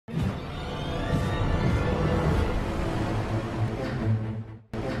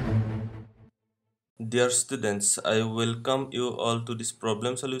Dear students, I welcome you all to this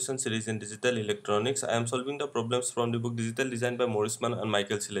problem solution series in digital electronics. I am solving the problems from the book Digital Design by Morrisman and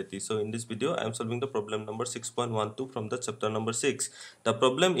Michael Sileti. So in this video, I am solving the problem number 6.12 from the chapter number 6. The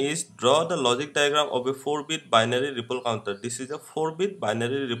problem is draw the logic diagram of a 4-bit binary ripple counter. This is a 4-bit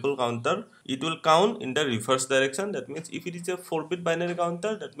binary ripple counter. It will count in the reverse direction. That means if it is a 4-bit binary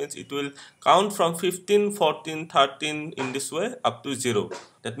counter, that means it will count from 15, 14, 13 in this way up to 0.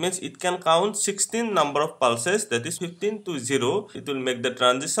 That means it can count 16 number of pulses, that is 15 to 0. It will make the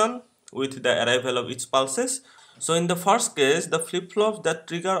transition with the arrival of each pulses. So in the first case, the flip-flops that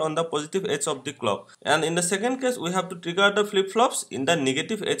trigger on the positive edge of the clock. And in the second case, we have to trigger the flip-flops in the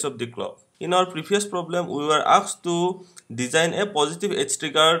negative edge of the clock. In our previous problem, we were asked to design a positive edge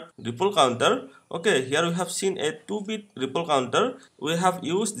triggered ripple counter. Okay, here we have seen a 2-bit ripple counter. We have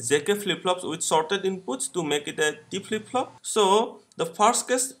used JK flip-flops with sorted inputs to make it a T flip-flop. So the first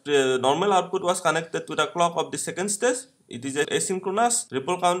case, the normal output was connected to the clock of the second stage. It is a asynchronous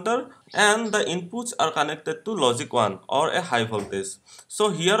ripple counter and the inputs are connected to logic 1 or a high voltage. So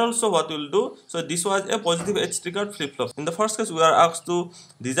here also what we will do, so this was a positive edge triggered flip-flop. In the first case, we are asked to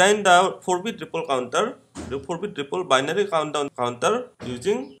design the 4-bit ripple counter, the 4-bit ripple binary countdown counter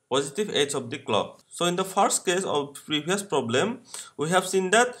using positive edge of the clock. So in the first case of previous problem, we have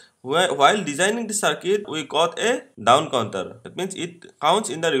seen that while designing the circuit, we got a down counter. That means it counts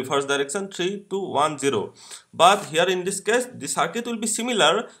in the reverse direction 3, 2, 1, 0. But here in this case, the circuit will be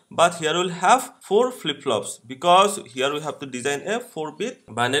similar, but here we'll have 4 flip-flops because here we have to design a 4-bit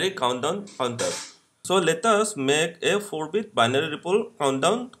binary countdown counter. So let us make a 4-bit binary ripple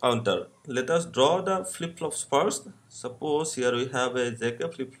countdown counter. Let us draw the flip-flops first. Suppose here we have a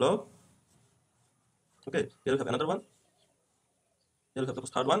JK flip-flop. Okay, here we have another one. Here we have the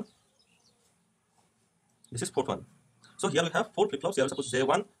third one. This is fourth one. So here we have 4 flip-flops. Here suppose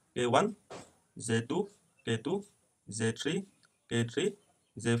J1, K1, J2, K2, J3, K3,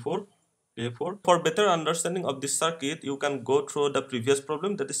 J4, K4. For better understanding of this circuit, you can go through the previous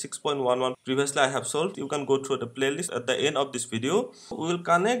problem, that is 6.11. Previously I have solved. You can go through the playlist at the end of this video. We will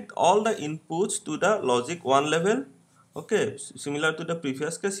connect all the inputs to the logic 1 level. Okay, similar to the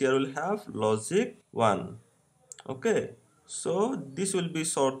previous case, here we'll have logic 1. Okay, so this will be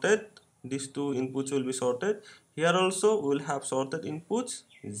sorted. These two inputs will be sorted. Here also we will have sorted inputs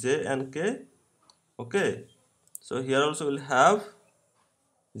J and K. Okay, so here also we'll have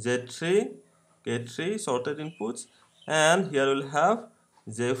J3, K3 sorted inputs, and here we'll have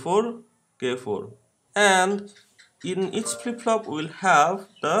J4, K4. And in each flip-flop we will have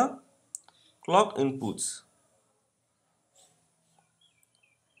the clock inputs.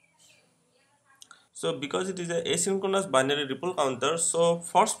 So because it is a asynchronous binary ripple counter, so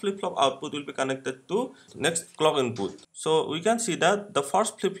first flip-flop output will be connected to next clock input. So we can see that the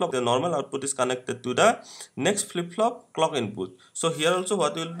first flip-flop, the normal output is connected to the next flip-flop clock input. So here also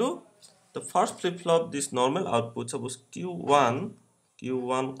what we will do, the first flip-flop, this normal output, suppose Q1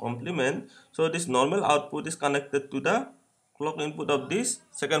 complement. So this normal output is connected to the clock input of this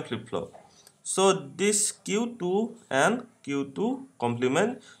second flip-flop. So this Q2 and Q2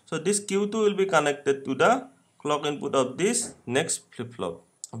 complement. So this Q2 will be connected to the clock input of this next flip-flop.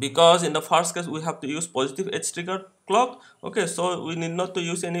 Because in the first case we have to use positive edge triggered clock. Okay, so we need not to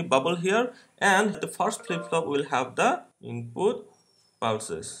use any bubble here. And the first flip-flop will have the input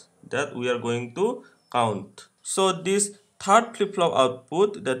pulses that we are going to count. So this third flip-flop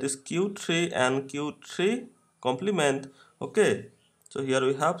output, that is Q3 and Q3 complement. Okay, so here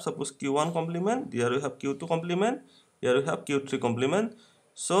we have suppose Q1 complement, here we have Q2 complement, here we have Q3 complement.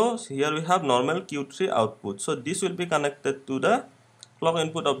 So here we have normal Q3 output. So this will be connected to the clock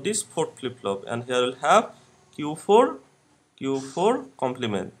input of this fourth flip-flop, and here we'll have Q4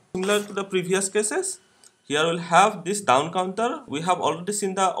 complement. Similar to the previous cases, here we'll have this down counter. We have already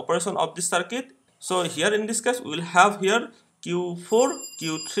seen the operation of this circuit. So here in this case we will have here Q4,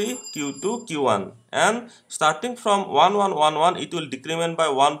 Q3, Q2, Q1, and starting from 1 1 1 1 it will decrement by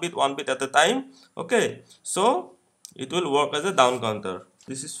 1 bit at a time. Okay, so it will work as a down counter.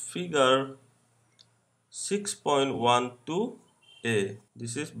 This is figure 6.12a.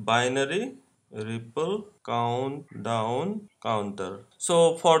 This is binary ripple countdown counter.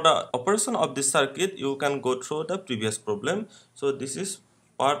 So for the operation of this circuit, you can go through the previous problem. So this is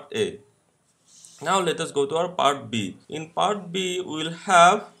part A. Now let us go to our part B. In part B, we will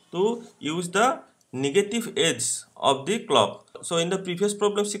have to use the negative edge of the clock. So in the previous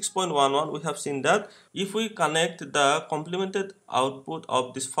problem 6.11, we have seen that if we connect the complemented output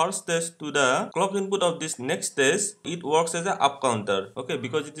of this first stage to the clock input of this next stage, it works as a up counter. Okay,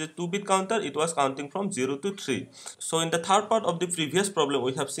 because it is a 2-bit counter, it was counting from 0 to 3. So in the third part of the previous problem,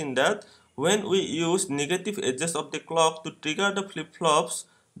 we have seen that when we use negative edges of the clock to trigger the flip-flops,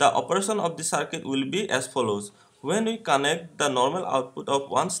 the operation of the circuit will be as follows. When we connect the normal output of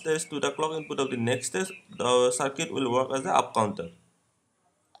one stage to the clock input of the next stage, the circuit will work as the up counter.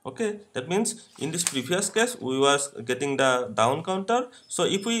 Okay, that means in this previous case we was getting the down counter. So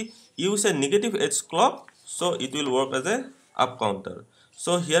if we use a negative edge clock, so it will work as a up counter.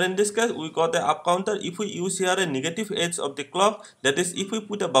 So here in this case we got the up counter. If we use here a negative edge of the clock, that is if we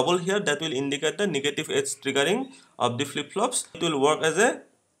put a bubble here, that will indicate the negative edge triggering of the flip-flops. It will work as a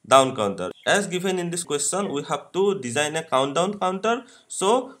down counter. As given in this question, we have to design a countdown counter.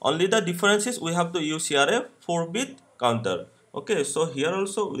 So only the difference is we have to use here a 4-bit counter. Okay, so here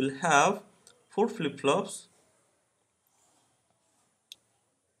also we'll have 4 flip-flops.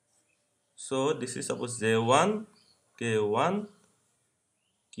 So this is suppose J1, K1,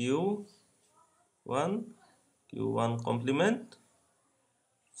 Q1, Q1 complement.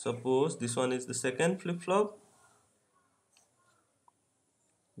 Suppose this one is the second flip-flop,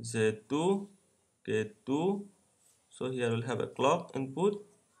 J2, K2. So here we'll have a clock input.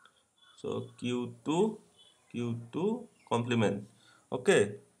 So Q2, Q2 complement.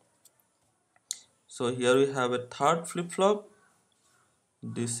 Okay. So here we have a third flip-flop.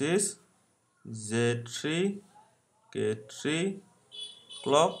 This is J3, K3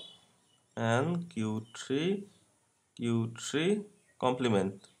 clock and Q3, Q3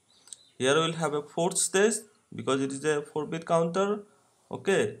 complement. Here we will have a fourth stage because it is a 4-bit counter.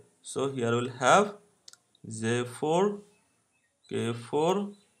 Okay, so here we will have J4,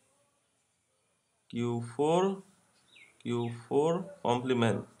 K4, Q4, Q4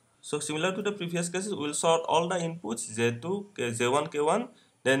 complement. So similar to the previous cases, we will sort all the inputs J2, J1, K1,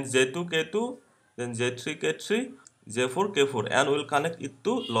 then J2, K2, then J3, K3, J4, K4, and we will connect it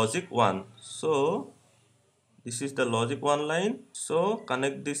to logic 1. So this is the logic 1 line. So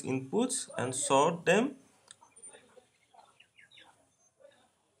connect these inputs and sort them.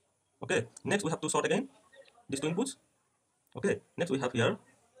 Okay, next we have to sort again these two inputs. Okay, next we have here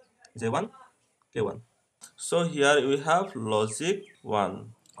J1, K1. So here we have logic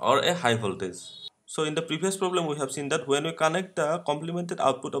 1 or a high voltage. So in the previous problem we have seen that when we connect the complemented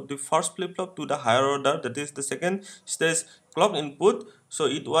output of the first flip-flop to the higher order, that is the second stage clock input, so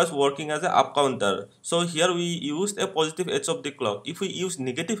it was working as a up counter. So here we used a positive edge of the clock. If we use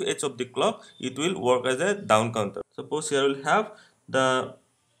negative edge of the clock, it will work as a down counter. Suppose here we'll have the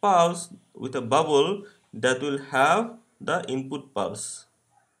pulse with a bubble that will have the input pulse.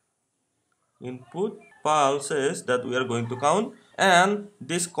 Input pulses that we are going to count, and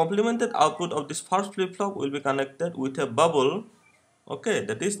this complemented output of this first flip-flop will be connected with a bubble. Okay,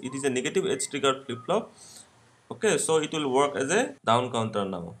 that is it is a negative edge triggered flip-flop. Okay, so it will work as a down counter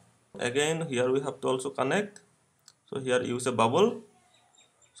now. Again here we have to also connect. So here use a bubble.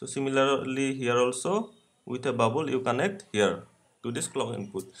 So similarly here also with a bubble you connect here to this clock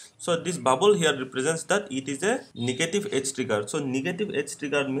input. So this bubble here represents that it is a negative edge trigger. So negative edge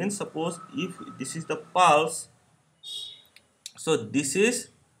trigger means, suppose if this is the pulse, so this is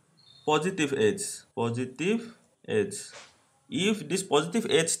positive edge. Positive edge. If this positive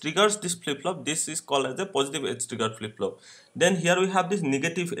edge triggers this flip-flop, this is called as a positive edge triggered flip-flop. Then here we have this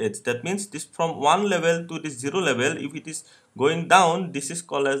negative edge. That means this from one level to this 0 level, if it is going down, this is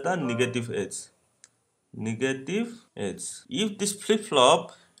called as the negative edge. Negative edge. If this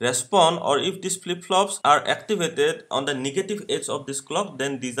flip-flop respond, or if these flip-flops are activated on the negative edge of this clock,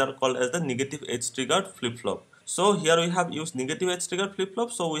 then these are called as the negative edge triggered flip-flop. So here we have used negative edge triggered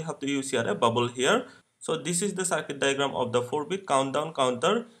flip-flop, so we have to use here a bubble here. So this is the circuit diagram of the 4-bit countdown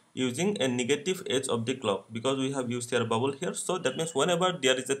counter using a negative edge of the clock, because we have used here a bubble here. So that means whenever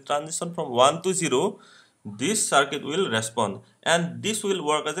there is a transition from 1 to 0, this circuit will respond, and this will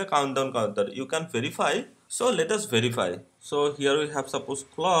work as a countdown counter. You can verify. So let us verify. So here we have suppose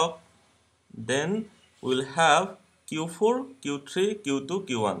clock, then we will have Q4, Q3, Q2,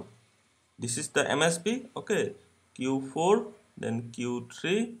 Q1. This is the MSB. Okay, Q4, then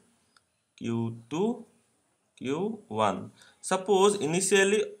Q3, Q2, Q1. Suppose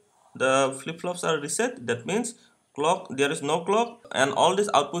initially the flip-flops are reset, that means clock, there is no clock, and all these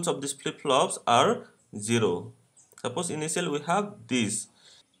outputs of these flip-flops are 0. Suppose initially we have this.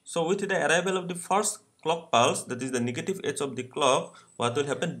 So with the arrival of the first clock pulse, that is the negative edge of the clock, what will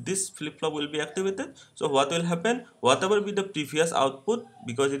happen? This flip-flop will be activated. So what will happen? Whatever be the previous output,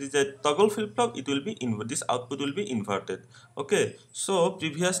 because it is a toggle flip-flop, it will be this output will be inverted. Okay, so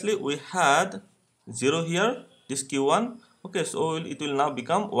previously we had 0 here, this Q1. Okay, so it will now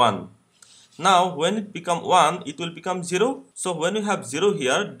become 1. Now when it become 1, it will become 0. So when we have 0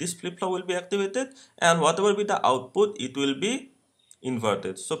 here, this flip-flop will be activated, and whatever be the output, it will be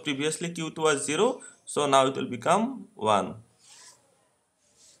inverted. So previously Q2 was 0, so now it will become 1.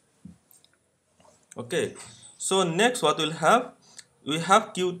 Okay, so next what we'll have, we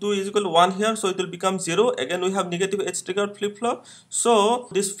have Q2 is equal to 1 here, so it will become 0. Again we have negative edge triggered flip-flop, so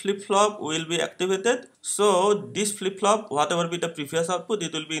this flip-flop will be activated. So this flip-flop, whatever be the previous output,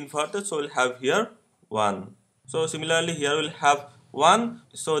 it will be inverted, so we'll have here 1. So similarly here we'll have 1,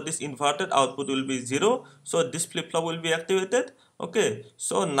 so this inverted output will be 0, so this flip-flop will be activated. Okay,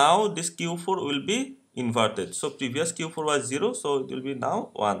 so now this Q4 will be inverted, so previous Q4 was 0, so it will be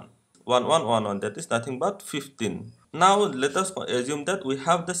now 1. 1 1 1 1, that is nothing but 15. Now let us assume that we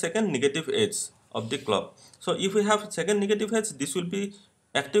have the second negative edge of the clock. So if we have second negative edge, this will be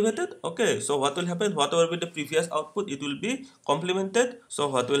activated. Okay, so what will happen, whatever be the previous output, it will be complemented. So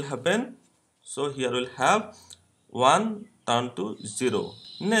what will happen, so here we'll have 1 turn to 0.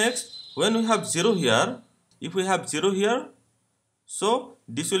 Next, when we have 0 here, if we have 0 here, so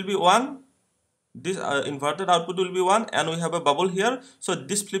this will be 1, this inverted output will be 1, and we have a bubble here, so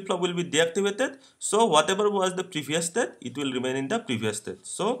this flip-flop will be deactivated. So whatever was the previous state, it will remain in the previous state.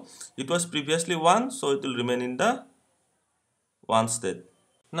 So it was previously 1, so it will remain in the 1 state.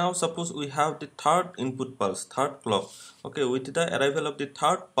 Now suppose we have the third input pulse, third clock. Okay, with the arrival of the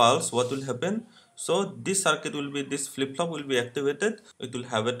third pulse, what will happen, so this circuit will be, this flip-flop will be activated, it will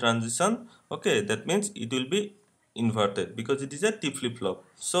have a transition. Okay, that means it will be inverted because it is a T flip-flop.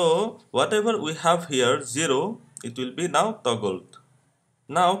 So whatever we have here 0, it will be now toggled.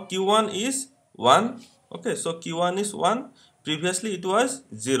 Now Q1 is 1. Okay, so Q1 is 1. Previously it was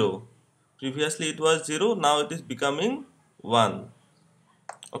 0. Previously it was 0. Now it is becoming 1.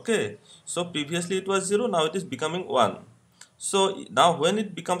 Okay, so previously it was 0. Now it is becoming 1. So now when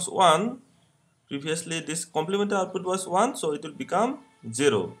it becomes 1, previously this complementary output was 1, so it will become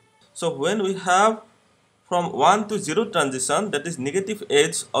 0. So when we have from 1 to 0 transition, that is negative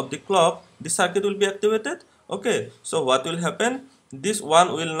edge of the clock, this circuit will be activated. Okay, so what will happen, this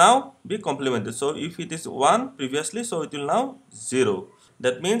 1 will now be complemented. So if it is 1 previously, so it will now 0.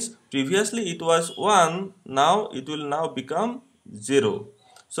 That means previously it was 1, now it will now become 0.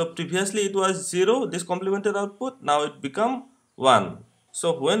 So previously it was 0, this complemented output, now it become 1.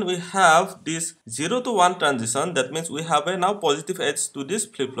 So when we have this 0 to 1 transition, that means we have a now positive edge to this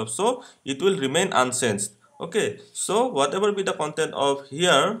flip-flop, so it will remain unchanged. Okay, so whatever be the content of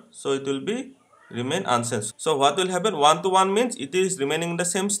here, so it will be remain unchanged. So what will happen, 1 to 1 means it is remaining in the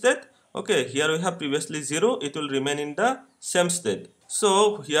same state. Okay, here we have previously 0, it will remain in the same state.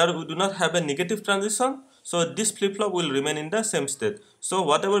 So here we do not have a negative transition, so this flip-flop will remain in the same state. So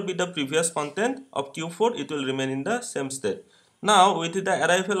whatever be the previous content of Q4, it will remain in the same state. Now with the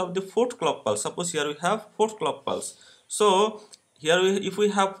arrival of the fourth clock pulse, suppose here we have fourth clock pulse. So here if we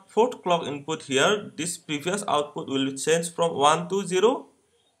have fourth clock input here, this previous output will change from 1 to 0.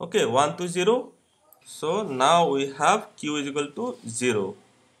 Okay, 1 to 0. So now we have Q is equal to 0.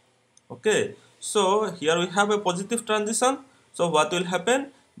 Okay, so here we have a positive transition. So what will happen,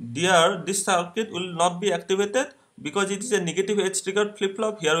 there this circuit will not be activated because it is a negative edge triggered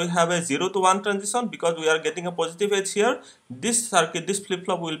flip-flop. Here we have a 0 to 1 transition because we are getting a positive edge here. This circuit, this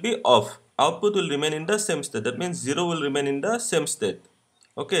flip-flop will be off. Output will remain in the same state. That means 0 will remain in the same state.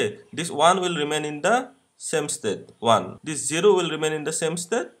 Okay, this 1 will remain in the same state, 1. This 0 will remain in the same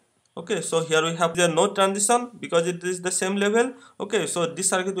state. Okay, so here we have no transition because it is the same level. Okay, so this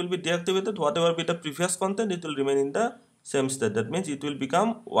circuit will be deactivated. Whatever be the previous content, it will remain in the same state. That means it will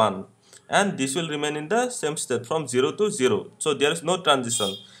become 1. And this will remain in the same state from 0 to 0. So there is no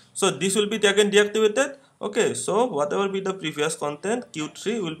transition. So this will be again deactivated. Okay, so whatever be the previous content,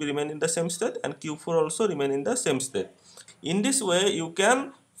 Q3 will be remain in the same state and Q4 also remain in the same state. In this way, you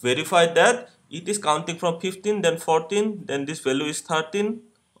can verify that it is counting from 15, then 14, then this value is 13.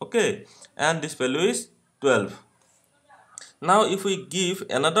 Okay, and this value is 12. Now if we give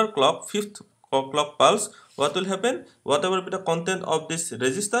another clock, fifth clock pulse, what will happen? Whatever be the content of this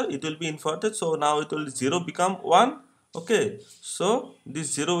resistor, it will be inverted. So now it will 0 become 1. Okay, so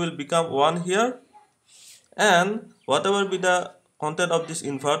this 0 will become 1 here, and whatever be the content of this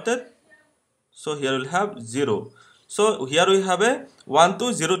inverted, so here we'll have 0. So here we have a 1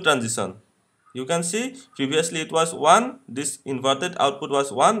 to 0 transition. You can see previously it was 1, this inverted output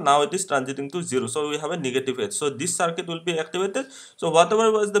was 1, now it is transiting to 0. So we have a negative edge. So this circuit will be activated. So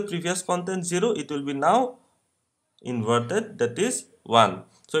whatever was the previous content 0, it will be now inverted, that is 1.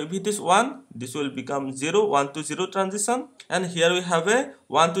 So if it is 1, this will become 0, 1 to 0 transition. And here we have a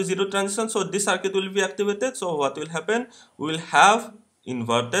 1 to 0 transition. So this circuit will be activated. So what will happen? We will have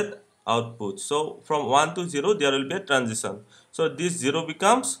inverted output. So from 1 to 0 there will be a transition. So this 0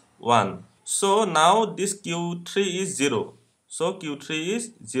 becomes 1. So now this Q3 is 0. So Q3 is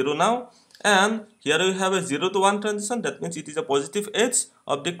 0 now, and here we have a 0 to 1 transition. That means it is a positive edge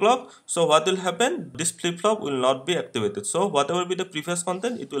of the clock. So what will happen? This flip-flop will not be activated. So whatever be the previous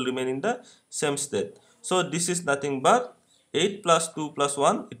content, it will remain in the same state. So this is nothing but 8 plus 2 plus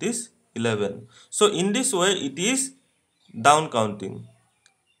 1, it is 11. So in this way, it is down counting.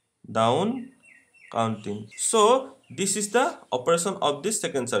 So this is the operation of this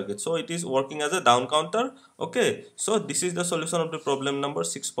second circuit. So it is working as a down counter. Okay, so this is the solution of the problem number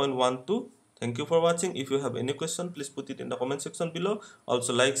 6.12. Thank you for watching. If you have any question, please put it in the comment section below.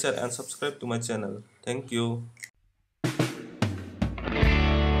 Also like, share and subscribe to my channel. Thank you.